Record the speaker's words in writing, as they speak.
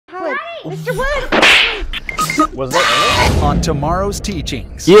Mr. Wood! Was that on tomorrow's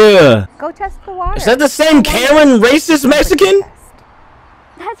teachings? Yeah. Go test the water. Is that the same Karen, racist Mexican?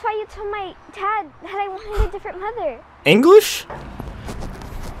 That's why you told my dad that I wanted a different mother. English?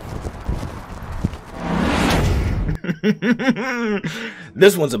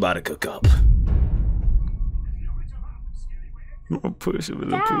 This one's about to cook up. Push it with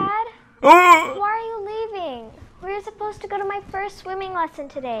a Dad, Oh! why are you leaving? We were supposed to go to my first swimming lesson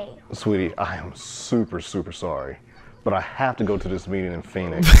today. Sweetie, I am super sorry, but I have to go to this meeting in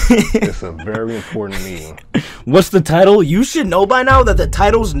Phoenix. It's a very important meeting. What's the title? You should know by now that the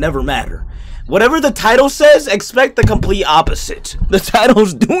titles never matter. Whatever the title says, expect the complete opposite. The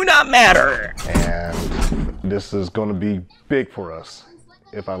titles do not matter. And this is going to be big for us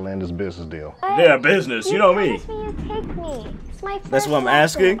if I land this business deal. Yeah, business. You know me. promised me you'd take me. It's my first That's what I'm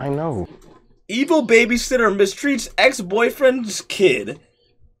lesson. asking. I know. Evil babysitter mistreats ex-boyfriend's kid.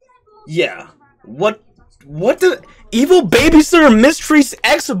 Yeah. What the... Evil babysitter mistreats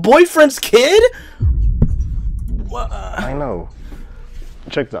ex-boyfriend's kid? I know.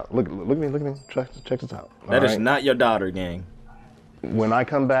 Check this out. Look at me. Check this out. That is not your daughter, gang. When I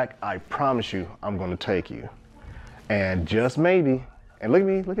come back, I promise you I'm going to take you. And just maybe, and look at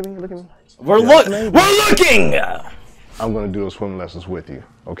me. We're looking! I'm going to do those swimming lessons with you,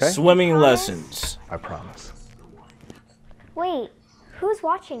 okay? Swimming lessons. I promise. Wait, who's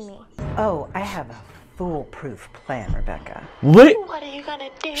watching me? Oh, I have a foolproof plan, Rebecca. What? What are you gonna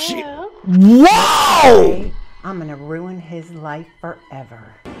do? Whoa! I'm gonna ruin his life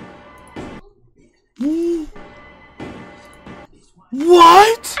forever.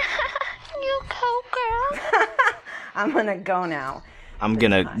 What? You go, girl. I'm gonna go now. I'm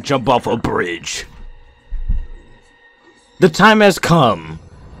gonna jump off a bridge. The time has come.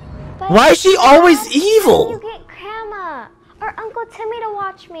 But Why is she always Dad, You evil? get Grandma or Uncle Timmy to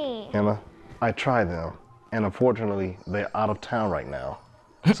watch me. Emma, I tried them, and unfortunately, they're out of town right now.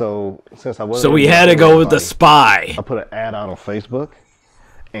 So, since I wasn't... So we able had to tell go with the everybody, spy. I put an ad out on Facebook,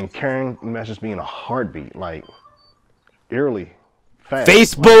 and Karen messaged me in a heartbeat, like, eerily fast.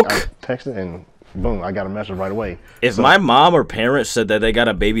 Facebook? Like, I texted, and boom, I got a message right away. If my mom or parents said that they got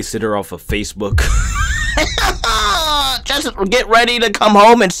a babysitter off of Facebook, just get ready to come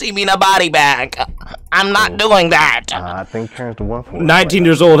home and see me in a body bag. I'm not doing that. I think Karen's the one for it. 19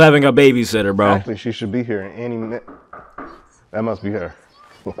 years old having a babysitter, bro. Actually, she should be here in any minute. That must be her.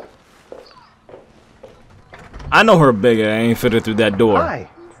 I know her bigger. I ain't fitted through that door. Hi,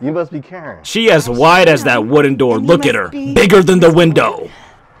 you must be Karen. She as wide as that wooden door. And you Look at her. must be- Bigger than the window.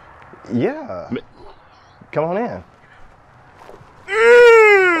 Yeah. Come on in.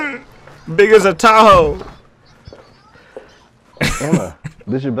 Big as a Tahoe. Emma,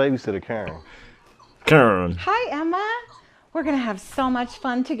 this is your babysitter, Karen. Karen. Hi, Emma. We're gonna have so much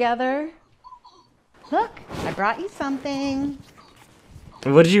fun together. Look, I brought you something.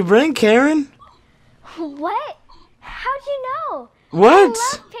 What did you bring, Karen? What? How'd you know? What?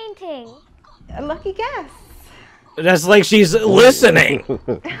 I love painting. A lucky guess. That's like she's listening.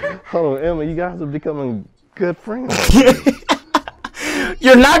 Hold on, Emma, you guys are becoming good friends.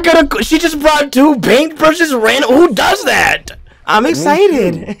 You're not gonna. She just brought 2 paintbrushes. Who does that? I'm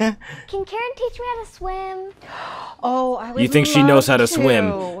excited. Can Karen teach me how to swim? Oh, I would You think she love knows how to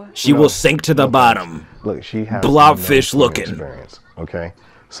swim? She No. will sink to the bottom. Look, she has Blobfish no looking. experience. Okay,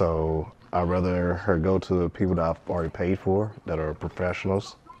 so I'd rather her go to the people that I've already paid for, that are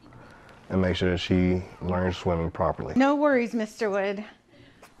professionals, and make sure that she learns swimming properly. No worries, Mr. Wood.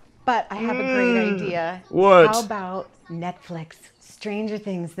 But I have a great idea. What? How about Netflix, Stranger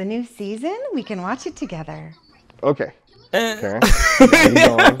Things, the new season? We can watch it together. Okay, Karen. How you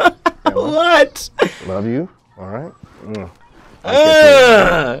doing? Emma, What? love you. All right.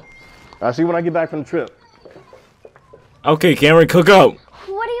 I'll see you when I get back from the trip. Okay, Karen, cook up. What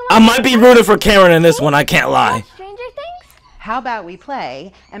do you I want? might be rooting for Karen in this one. I can't lie. Stranger Things? How about we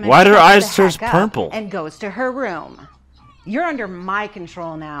play? And Why do her shuts eyes the turn heck up purple? And goes to her room. You're under my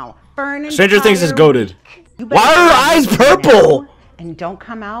control now. Fern and Stranger Things is Tyler, goated. you Why better are her go eyes now, purple? And don't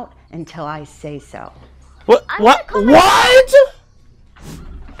come out until I say so. What? What? What?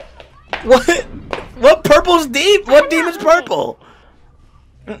 What? What purple's deep? What demon's purple?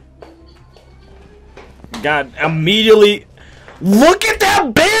 God, immediately. Look at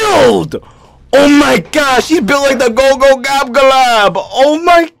that build! Oh my gosh, she's built like the Go-Go Gob Galab. Oh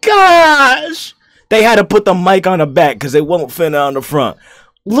my gosh! They had to put the mic on the back because it won't fit on the front.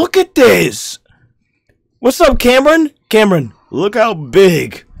 Look at this. What's up, Cameron? Cameron, look how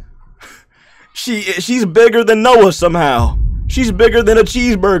big. She's bigger than Noah somehow. She's bigger than a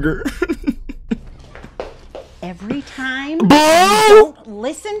cheeseburger. every time Boo! you don't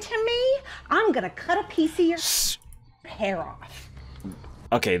listen to me, I'm gonna cut a piece of your hair off.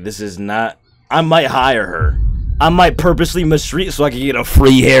 Okay, this is not... I might hire her. I might purposely mistreat so I can get a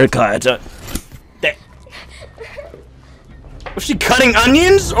free haircut. Was she cutting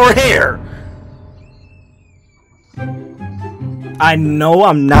onions or hair? I know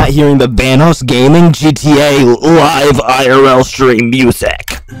I'm not hearing the Banos Gaming GTA live IRL stream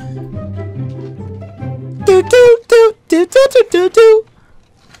music. Do do do do do do do do.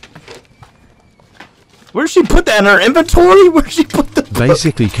 Where'd she put that in her inventory? Where'd she put the book?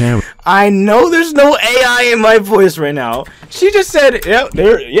 Basically, Karen. I know there's no AI in my voice right now. She just said, "Yep,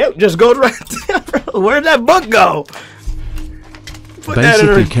 there, yep, just goes right there." Where'd that book go? Put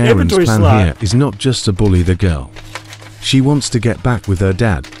Basically, Karen's plan here is not just to bully the girl. She wants to get back with her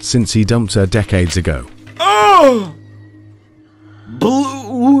dad since he dumped her decades ago. Oh!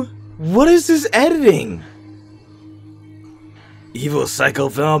 Blue, what is this editing? Evil Psycho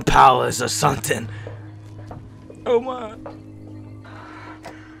Film Palace or something. Oh my.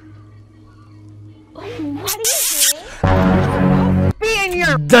 What is it? Be in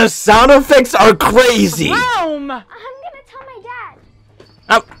your The sound effects are crazy. room! I'm gonna tell my dad.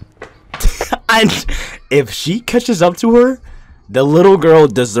 And if she catches up to her, the little girl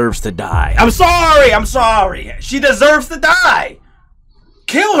deserves to die. I'm sorry. She deserves to die.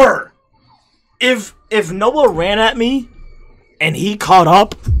 Kill her. If Noah ran at me and he caught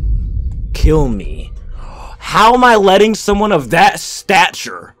up, kill me. How am I letting someone of that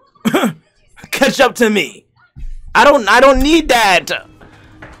stature catch up to me? I don't need that.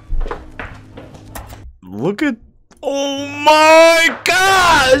 Look at, oh my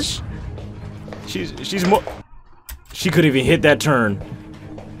gosh. She's more. She couldn't even hit that turn.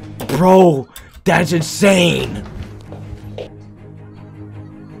 Bro, that's insane.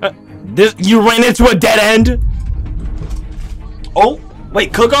 You ran into a dead end? Oh,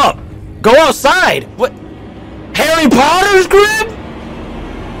 wait, cook up. Go outside. What? Harry Potter's crib?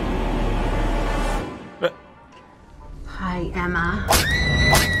 Hi, Emma.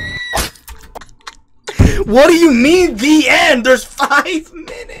 What do you mean the end? There's 5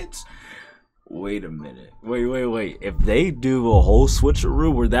 minutes. Wait a minute. Wait. If they do a whole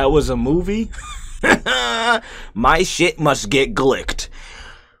switcheroo where that was a movie, my shit must get glicked.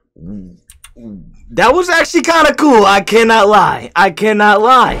 That was actually kind of cool. I cannot lie.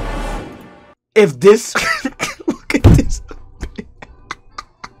 If this... Look at this.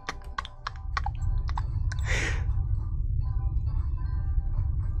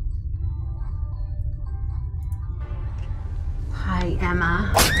 Hi,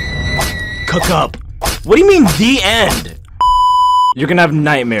 Emma. Cook up. What do you mean the end? You're gonna have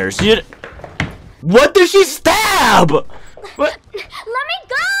nightmares. What did she stab? What? Let me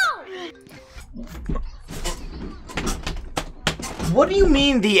go! What do you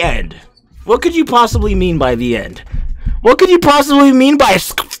mean the end? What could you possibly mean by the end? What could you possibly mean by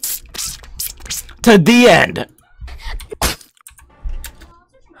to the end?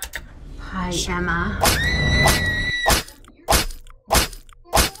 Hi, Emma.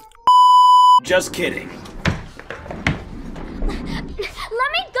 Just kidding. Let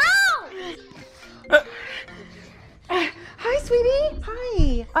me go! Hi, sweetie.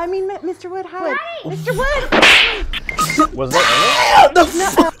 Hi. I mean, Mr. Wood. Hi. Hi. Mr. Wood. Was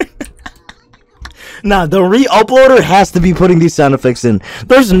that Nah, the re-uploader has to be putting these sound effects in.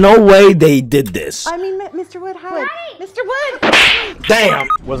 There's no way they did this. I mean, Mr. Wood. Hi. Hi. Mr. Wood. Damn.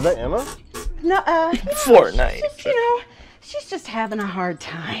 Was that Emma? No, Fortnite. She's just having a hard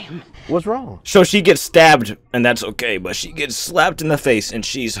time. What's wrong? So she gets stabbed, and that's okay, but she gets slapped in the face, and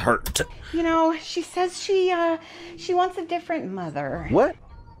she's hurt. You know, she says she wants a different mother. What?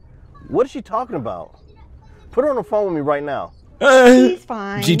 What is she talking about? Put her on the phone with me right now. She's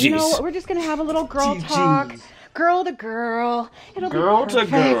fine. GG's. You know, we're just gonna have a little girl talk. Girl to girl. It'll Girl be to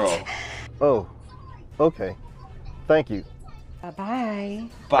perfect. girl. Oh, okay. Thank you. Bye-bye.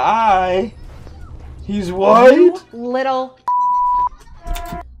 Bye. He's You white. little...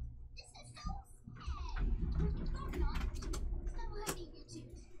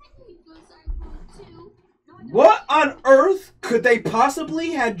 What on earth could they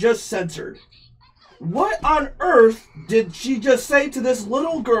possibly have just censored? What on earth did she just say to this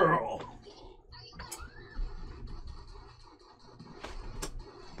little girl?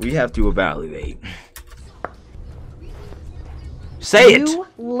 We have to evaluate. Say it. You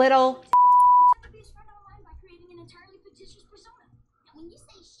little...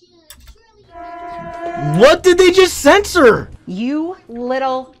 What did they just censor? You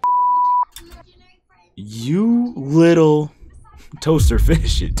little... You little toaster,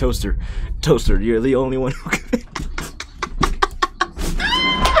 finish it. Toaster, you're the only one who can.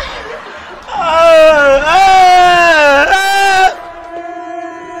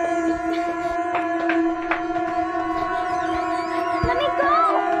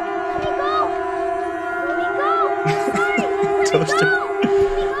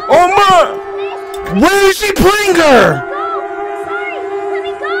 Oh my! Where is she putting her? Go! Sorry! Let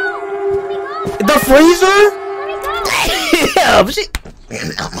me go! Let me go! The freezer? Let me go! Yeah, she...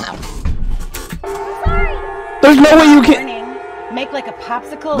 Sorry! There's no way you can... Morning. Make like a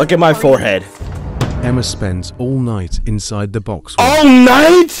popsicle. Look at my forehead. Emma spends all night inside the box. All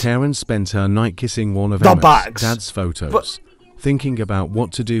night? Karen spent her night kissing one of The Emma's box. dad's photos. Thinking about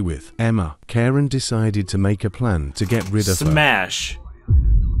what to do with Emma, Karen decided to make a plan to get rid of her. Smash.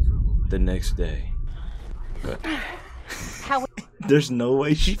 The next day. How There's no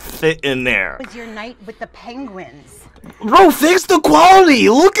way she fit in there. was your night with the penguins? Bro, fix the quality.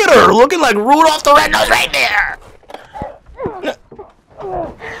 Look at her. Looking like Rudolph the Red-Nosed Reindeer.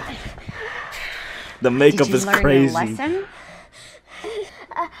 The makeup Did you is learn crazy. your lesson?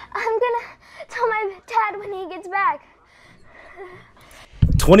 I'm gonna tell my dad when he gets back.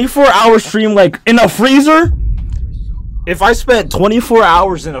 24-hour stream like in a freezer? If I spent 24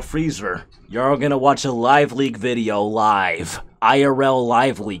 hours in a freezer, you're gonna watch a live leak video live. IRL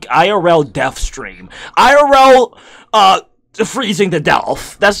live leak. IRL death stream. IRL freezing to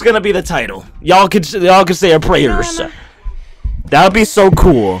death. That's gonna be the title. Y'all can say a prayers. That would be so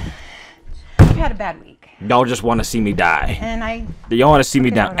cool. You've had a bad week, Y'all just want to see me die. and Y'all want to see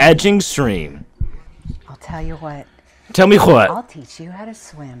me down. Edging stream. I'll tell you what. Tell me what. I'll teach you how to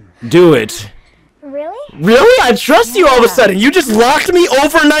swim. Do it. Really? Really? I trust you all of a sudden. You just locked me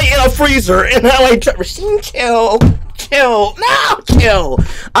overnight in a freezer, and now I Rasheam, chill. No, chill.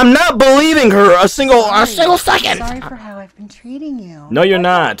 I'm not believing her a single second. Sorry for how I've been treating you. No, you're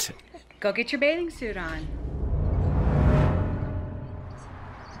not. Go get your bathing suit on.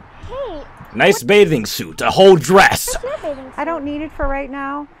 Hey, Nice bathing suit, a whole dress. your bathing suit. I don't need it for right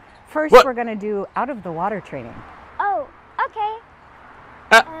now. First, What? we're going to do out of the water training. Oh, okay.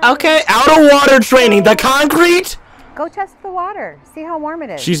 Okay, out of water training. The concrete? Go test the water. See how warm it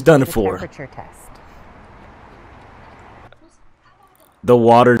is. She's done it The for. temperature test. The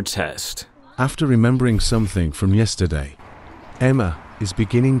water test. After remembering something from yesterday, Emma is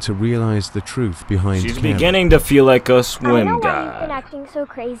beginning to realize the truth behind She's Karen. beginning to feel like a I swim know why you've been guy. acting so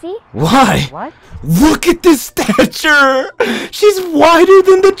crazy. Why? What? Look at this stature! She's wider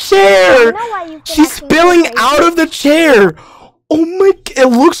than the chair! I know why you've been She's acting so spilling crazy. out of the chair! Oh my, it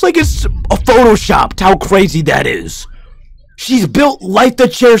looks like it's a photoshopped, how crazy that is. She's built like the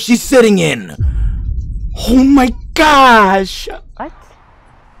chair she's sitting in. Oh my gosh! What?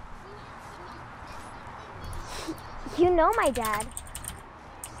 You know my dad.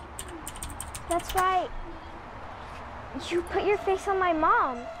 That's right. You put your face on my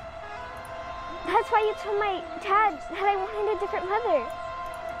mom. That's why you told my dad that I wanted a different mother.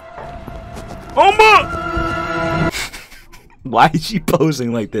 Oh my! Why is she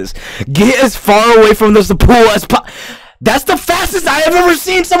posing like this? Get as far away from this pool as That's the fastest I have ever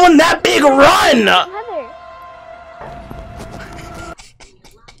seen someone that big run! Mother.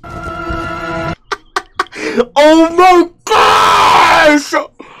 Oh my gosh!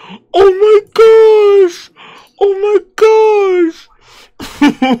 Oh my gosh! Oh my gosh!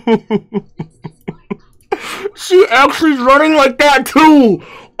 She actually's running like that too!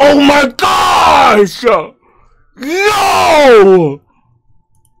 Oh my gosh! Yo!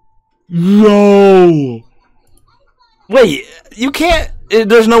 Yo! Wait, you can't.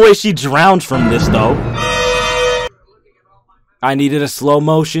 There's no way she drowned from this though. I needed a slow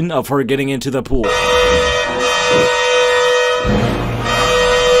motion of her getting into the pool.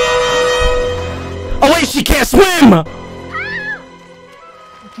 Oh wait, she can't swim!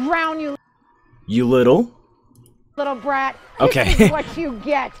 Drown, you You little. little brat. Okay. This is what you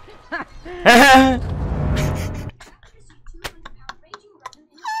get.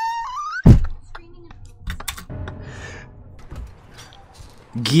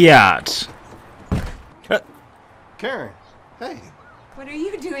 Get. Karen, hey, What are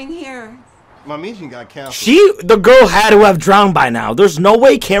you doing here? my meeting got canceled. The girl had to have drowned by now. There's no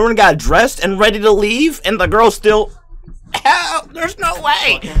way Karen got dressed and ready to leave, and the girl still. Help! There's no I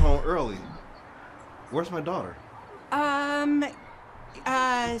way. came home early. Where's my daughter?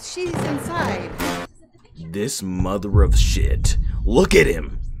 She's inside. This mother of shit. Look at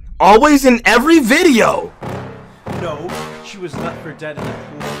him. Always in every video. No, she was left for dead in the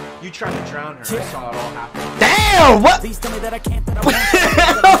pool. You tried to drown her. I saw it all happen. Damn! What? Please tell me that I can't, that I won't,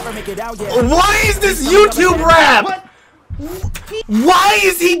 that I'll never make it out yet. Why is this YouTube rap? Why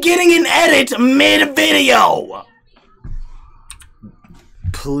is he getting an edit mid-video?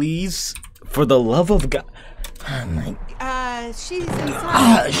 Please, for the love of God. Oh my She's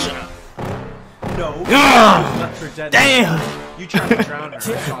inside. gosh. No, she was Ugh. left for dead. Damn. You tried to drown her. I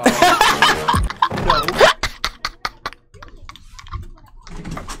saw it all happen. No.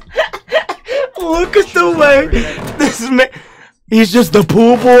 Look at the way this man. He's just the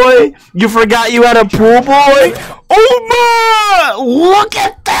pool boy. You forgot you had a pool boy. Oh my! Look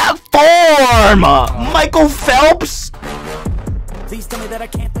at that form, Michael Phelps. Please tell me that I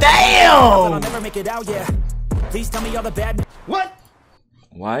can't. Damn! I'll never make it out, yeah. Please tell me all the bad. What?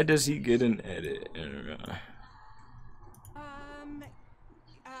 Why does he get an edit?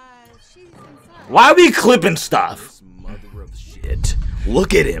 Why are we clipping stuff? Mother of shit.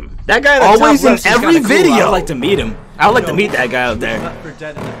 Look at him. That guy Always always in every video. I I would like to meet him. I would like to meet that guy out there. Left for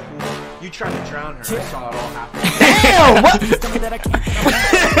dead in the pool. You tried to drown her. I saw it all happen. Damn! What? Please tell me that I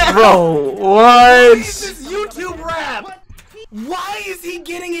can't. Bro, what? This YouTube rap. Why is he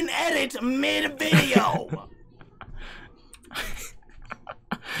getting an edit mid-video?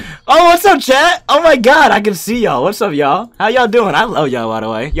 Oh, what's up, chat? Oh my god, I can see y'all. What's up, y'all? How y'all doing? I love y'all, by the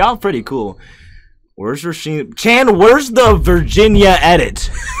way. Y'all pretty cool. Where's Rasheam? Chan, where's the Virginia edit?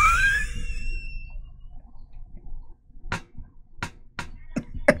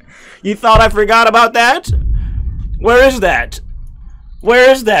 You thought I forgot about that? Where is that?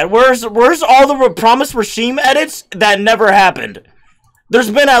 Where is that? Where's all the promised Rasheam edits that never happened? There's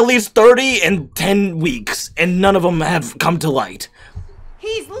been at least 30 in 10 weeks, and none of them have come to light.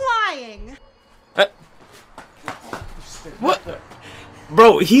 He's lying. What?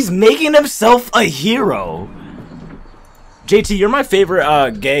 Bro, he's making himself a hero. JT, you're my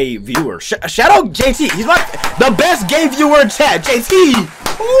favorite gay viewer. Shout out JT. He's the best gay viewer in chat. JT.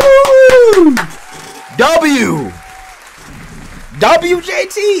 Woo!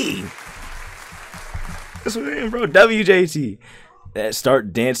 WJT. That's what I mean, bro. WJT.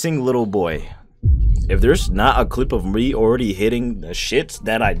 Start dancing, little boy. If there's not a clip of me already hitting the shits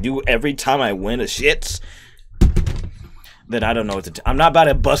that I do every time I win a shits, then I don't know what to do. I'm not about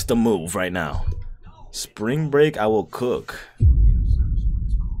to bust a move right now. Spring break, I will cook.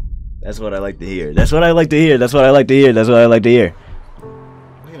 That's what I like to hear. That's what I like to hear. That's what I like to hear. That's what I like to hear.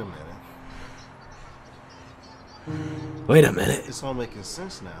 Wait a minute. Wait a minute. It's all making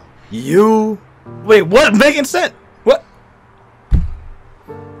sense now. Wait, what? Making sense? What?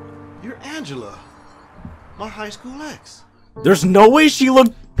 You're Angela, my high school ex. There's no way she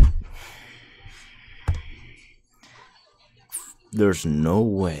looked. There's no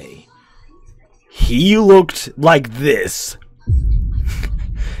way he looked like this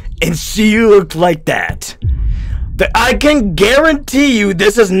and she looked like that. But I can guarantee you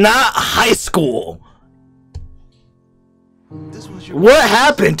this is not high school. What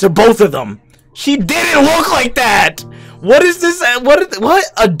happened to both of them? She didn't look like that. What is this? What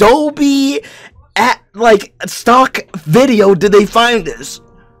Adobe stock video did they find this?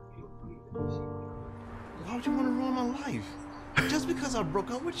 Why would you want to ruin my life? Just because I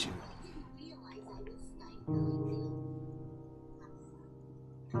broke up with you.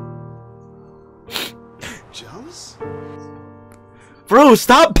 Jealous? Bro,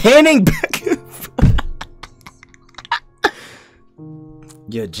 stop panning back and forth.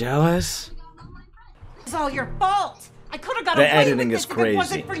 You jealous? It's all your fault. I could have got The away editing with is this if crazy. it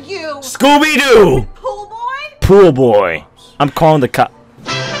wasn't for you. Scooby-Doo! Pool boy? Pool boy. I'm calling the cop.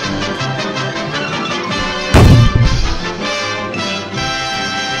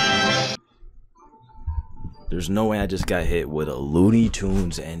 There's no way I just got hit with a Looney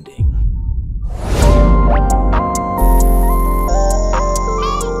Tunes ending.